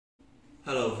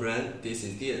Hello friend, this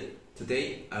is Dian.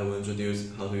 Today I will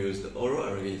introduce how to use the oral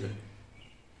irrigator.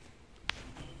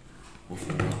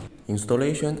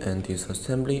 Installation and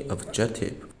disassembly of jet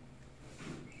tip.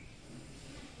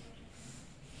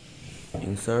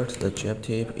 Insert the jet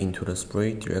tip into the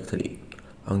spray directly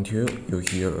until you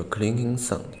hear a clinking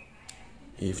sound.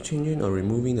 If changing or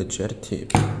removing the jet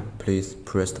tip, please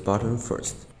press the button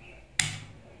first.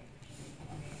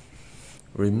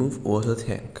 Remove water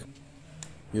tank.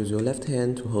 Use your left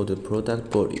hand to hold the product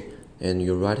body and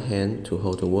your right hand to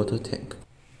hold the water tank.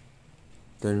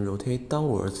 Then rotate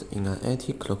downwards in an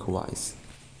anti-clockwise.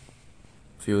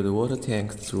 Fill the water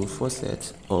tank through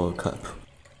faucet or a cup.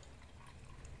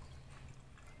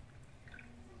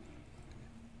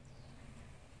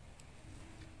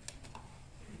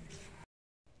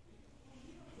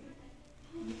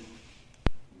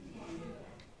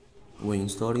 When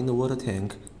installing the water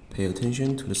tank, pay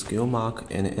attention to the scale mark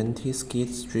and the anti-skid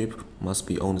strip must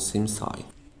be on the same side.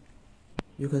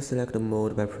 You can select the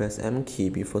mode by pressing M key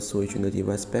before switching the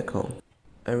device back on.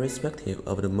 Irrespective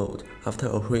of the mode, after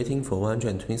operating for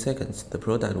 120 seconds, the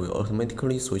product will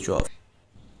automatically switch off.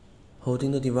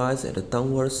 Holding the device at a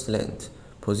downward slant,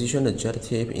 position the jet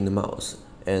tip in the mouth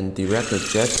and direct the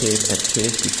jet tip at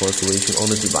tip before switching on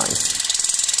the device.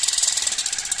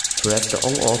 Press the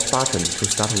on-off button to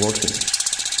start working.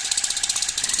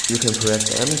 You can press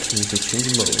the M key to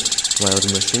change mode while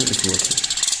the machine is working.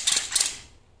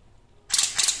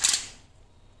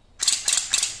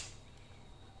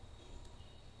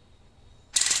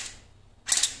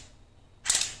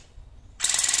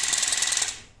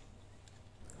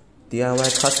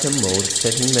 DIY custom mode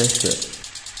setting method.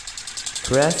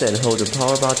 Press and hold the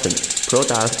power button.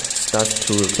 Product starts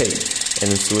to rotate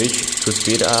and switch to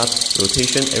speed up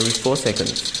rotation every 4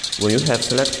 seconds. When you have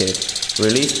selected,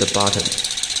 release the button.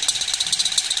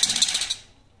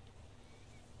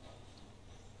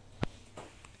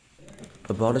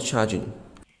 About the charging.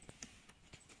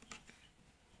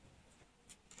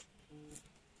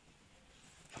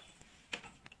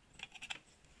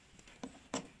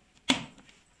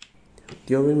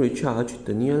 During recharge,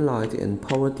 the neon light and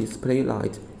power display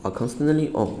light are constantly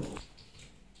on.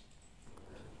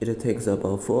 It takes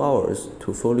about 4 hours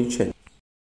to fully change.